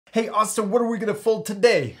Hey Austin, what are we gonna fold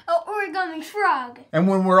today? An origami frog. And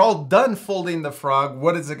when we're all done folding the frog,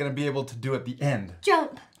 what is it gonna be able to do at the end?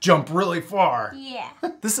 Jump. Jump really far. Yeah.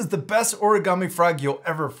 This is the best origami frog you'll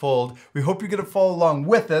ever fold. We hope you're gonna follow along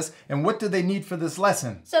with us. And what do they need for this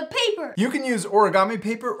lesson? Some paper. You can use origami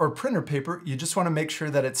paper or printer paper. You just wanna make sure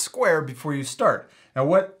that it's square before you start. Now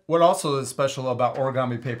what also is special about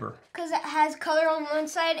origami paper? Because it has color on one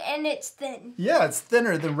side and it's thin. Yeah, it's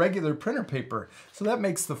thinner than regular printer paper. So that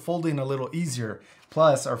makes the folding a little easier.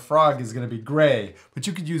 Plus, our frog is gonna be gray, but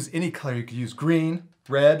you could use any color. You could use green,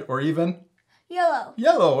 red, or even Yellow.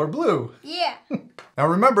 yellow or blue. Yeah. Now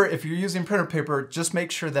remember, if you're using printer paper, just make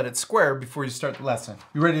sure that it's square before you start the lesson.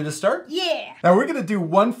 You ready to start? Yeah. Now we're gonna do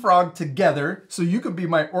one frog together, so you can be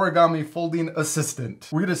my origami folding assistant.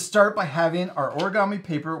 We're gonna start by having our origami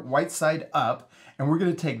paper white side up, and we're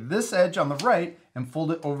gonna take this edge on the right and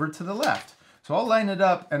fold it over to the left. So I'll line it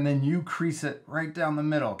up and then you crease it right down the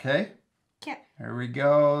middle, okay? Okay. There we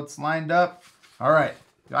go, it's lined up. All right,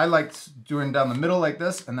 I like doing down the middle like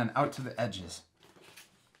this and then out to the edges.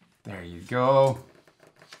 There you go.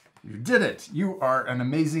 You did it. You are an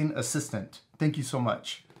amazing assistant. Thank you so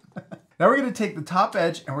much. Now we're gonna take the top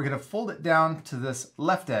edge and we're gonna fold it down to this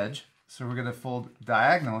left edge. So we're gonna fold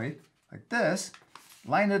diagonally like this,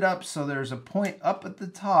 line it up so there's a point up at the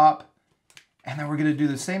top, and then we're gonna do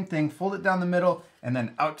the same thing, fold it down the middle and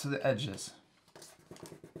then out to the edges.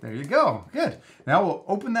 There you go, good. Now we'll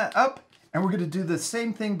open that up and we're gonna do the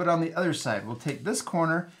same thing but on the other side. We'll take this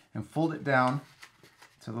corner and fold it down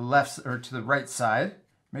to the left or to the right side.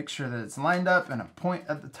 Make sure that it's lined up and a point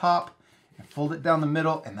at the top, and fold it down the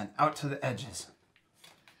middle and then out to the edges.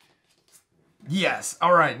 Yes,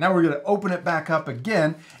 all right, now we're gonna open it back up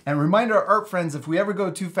again and remind our art friends, if we ever go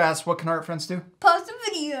too fast, what can art friends do? Pause the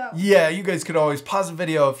video. Yeah, you guys could always pause the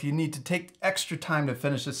video if you need to take extra time to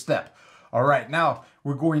finish a step. All right, now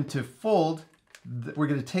we're going to fold, we're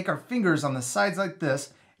gonna take our fingers on the sides like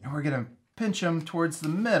this and we're gonna pinch them towards the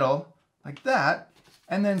middle like that,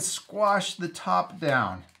 and then squash the top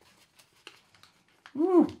down.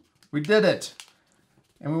 Woo, we did it.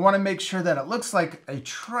 And we want to make sure that it looks like a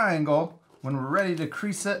triangle when we're ready to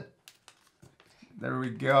crease it. There we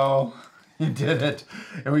go. You did it.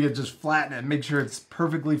 And we can just flatten it, make sure it's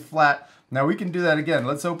perfectly flat. Now we can do that again.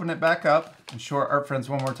 Let's open it back up and show our art friends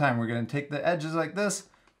one more time. We're going to take the edges like this,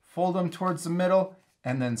 fold them towards the middle,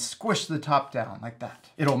 and then squish the top down like that.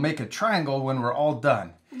 It'll make a triangle when we're all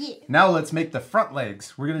done. Yeah. Now let's make the front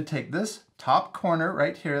legs. We're gonna take this top corner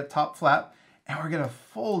right here, the top flap, and we're gonna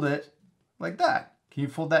fold it like that. Can you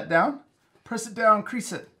fold that down? Press it down,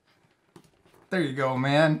 crease it. There you go,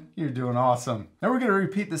 man. You're doing awesome. Now we're gonna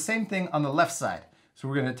repeat the same thing on the left side. So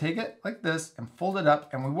we're gonna take it like this and fold it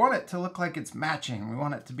up, and we want it to look like it's matching. We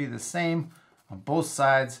want it to be the same on both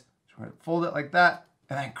sides. So we're gonna fold it like that,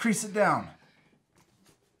 and then crease it down.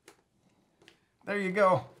 There you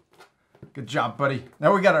go. Good job, buddy.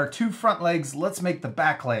 Now we got our two front legs. Let's make the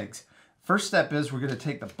back legs. First step is we're gonna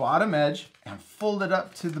take the bottom edge and fold it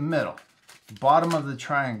up to the middle, the bottom of the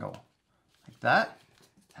triangle, like that,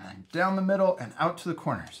 and then down the middle and out to the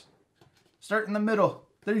corners. Start in the middle.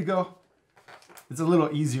 There you go. It's a little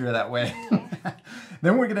easier that way.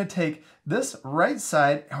 Then we're gonna take this right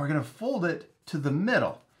side and we're gonna fold it to the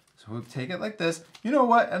middle. So we'll take it like this. You know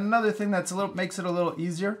what? Another thing that's makes it a little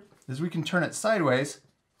easier is we can turn it sideways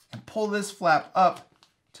and pull this flap up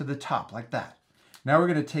to the top like that. Now we're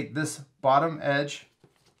gonna take this bottom edge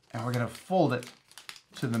and we're gonna fold it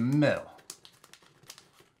to the middle.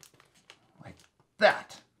 Like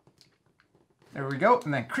that. There we go,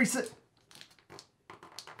 and then crease it.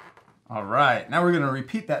 All right, now we're gonna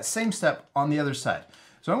repeat that same step on the other side.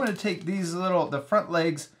 So I'm gonna take these the front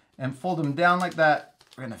legs and fold them down like that.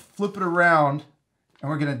 We're gonna flip it around and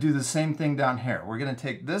we're gonna do the same thing down here. We're gonna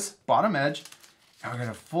take this bottom edge and we're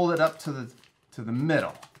gonna fold it up to the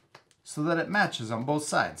middle so that it matches on both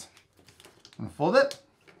sides. I'm gonna fold it.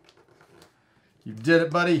 You did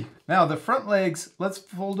it, buddy. Now the front legs, let's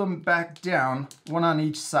fold them back down, one on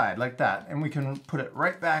each side like that, and we can put it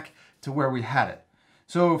right back to where we had it.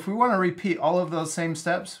 So if we wanna repeat all of those same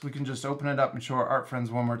steps, we can just open it up and show our art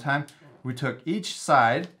friends one more time. We took each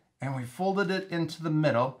side and we folded it into the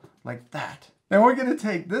middle like that. Then we're gonna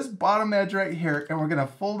take this bottom edge right here and we're gonna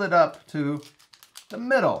fold it up to the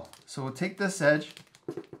middle. So we'll take this edge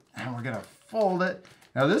and we're gonna fold it.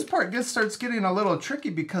 Now this part starts getting a little tricky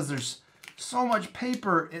because there's so much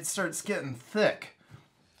paper, it starts getting thick.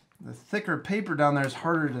 The thicker paper down there is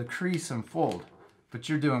harder to crease and fold, but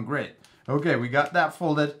you're doing great. Okay, we got that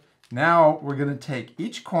folded. Now we're gonna take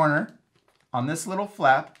each corner on this little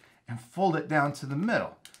flap and fold it down to the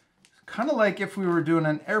middle. kind of like if we were doing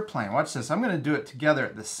an airplane. Watch this. I'm going to do it together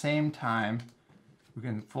at the same time. We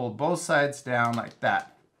can fold both sides down like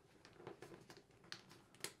that.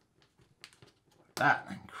 That,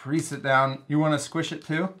 and crease it down. You want to squish it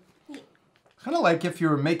too? Yeah. Kind of like if you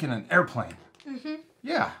were making an airplane. Mm-hmm.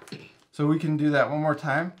 Yeah. So we can do that one more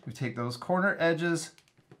time. We take those corner edges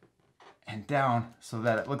and down so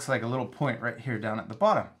that it looks like a little point right here down at the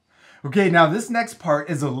bottom. Okay, now this next part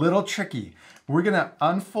is a little tricky. We're gonna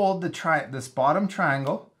unfold this bottom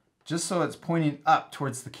triangle just so it's pointing up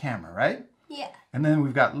towards the camera, right? Yeah. And then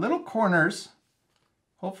we've got little corners.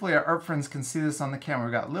 Hopefully our art friends can see this on the camera.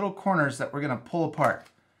 We've got little corners that we're gonna pull apart.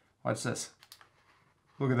 Watch this.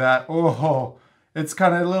 Look at that. Oh, it's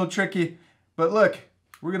kind of a little tricky, but look,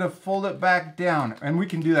 we're gonna fold it back down, and we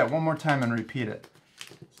can do that one more time and repeat it.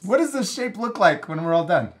 What does this shape look like when we're all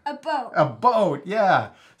done? A boat. A boat, yeah.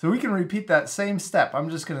 So we can repeat that same step. I'm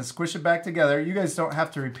just gonna squish it back together. You guys don't have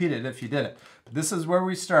to repeat it if you did it. But this is where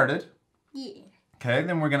we started. Yeah. Okay,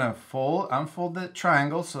 then we're gonna unfold the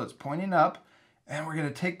triangle so it's pointing up, and we're gonna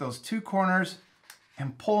take those two corners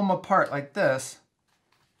and pull them apart like this,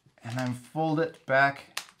 and then fold it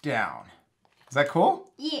back down. Is that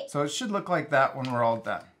cool? Yeah. So it should look like that when we're all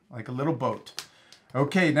done, like a little boat.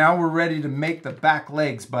 Okay, now we're ready to make the back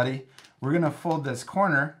legs, buddy. We're gonna fold this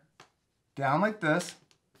corner down like this.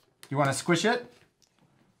 You wanna squish it?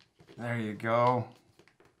 There you go.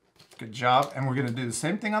 Good job. And we're gonna do the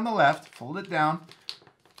same thing on the left. Fold it down.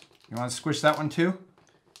 You wanna squish that one too?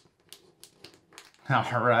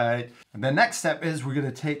 All right. And the next step is we're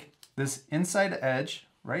gonna take this inside edge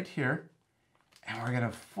right here, and we're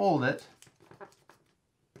gonna fold it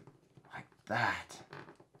like that.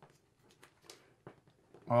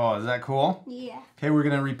 Oh, is that cool? Yeah. Okay, we're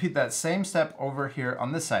gonna repeat that same step over here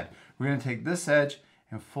on this side. We're gonna take this edge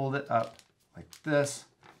and fold it up like this.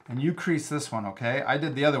 And you crease this one, okay? I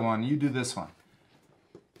did the other one, you do this one.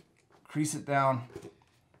 Crease it down.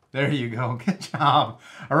 There you go, good job.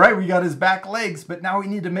 All right, we got his back legs, but now we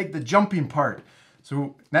need to make the jumping part.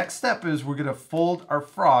 So next step is we're gonna fold our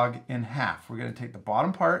frog in half. We're gonna take the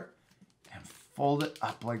bottom part and fold it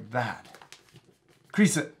up like that.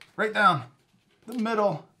 Crease it right down the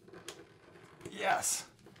middle. Yes.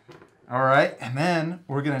 All right, and then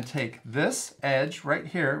we're gonna take this edge right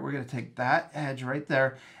here, we're gonna take that edge right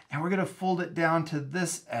there, and we're gonna fold it down to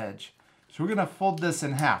this edge. So we're gonna fold this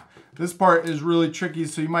in half. This part is really tricky,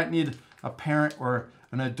 so you might need a parent or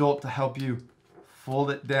an adult to help you fold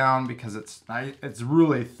it down because it's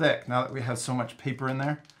really thick now that we have so much paper in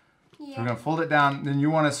there. Yeah. So we're gonna fold it down, then you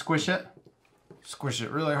wanna squish it. Squish it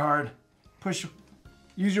really hard. Push,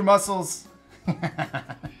 use your muscles.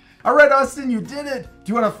 All right, Austin, you did it. Do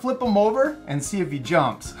you want to flip him over and see if he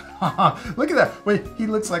jumps? Look at that. Wait, he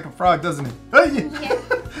looks like a frog, doesn't he? Yeah.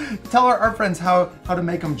 Tell our friends how to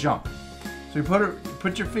make him jump. So you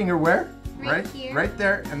put your finger where? Right here. Right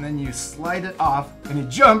there, and then you slide it off, and he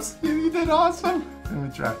jumps. You did awesome. Let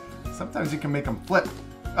me try. Sometimes you can make him flip.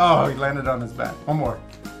 Oh, he landed on his back. One more.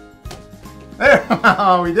 There,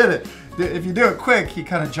 oh, we did it. If you do it quick, he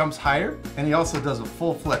kind of jumps higher, and he also does a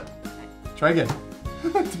full flip. Try again.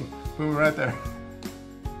 Boom, right there.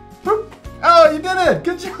 Boop. Oh, you did it!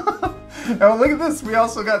 Good job! Oh, look at this. We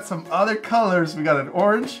also got some other colors. We got an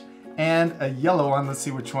orange and a yellow one. Let's see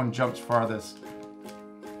which one jumps farthest.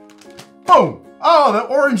 Boom! Oh, the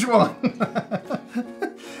orange one!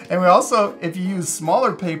 And we also, if you use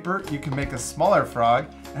smaller paper, you can make a smaller frog.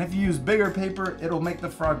 And if you use bigger paper, it'll make the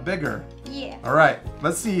frog bigger. Yeah. All right,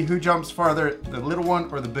 let's see who jumps farther, the little one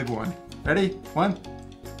or the big one. Ready? 1,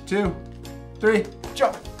 2, 3,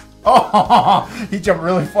 jump. Oh, he jumped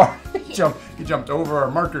really far. He jumped over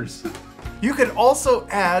our markers. You could also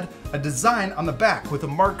add a design on the back with a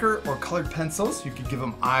marker or colored pencils. You could give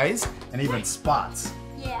them eyes and even spots.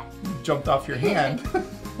 Yeah. You jumped off your hand.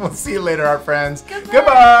 We'll see you later, our friends. Goodbye.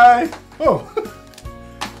 Goodbye. Oh.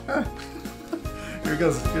 Here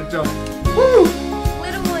goes. Good jump. Woo!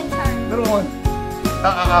 Little one time. Little one.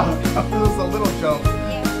 That was a little jump.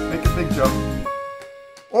 Yeah. Make a big jump.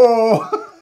 Oh!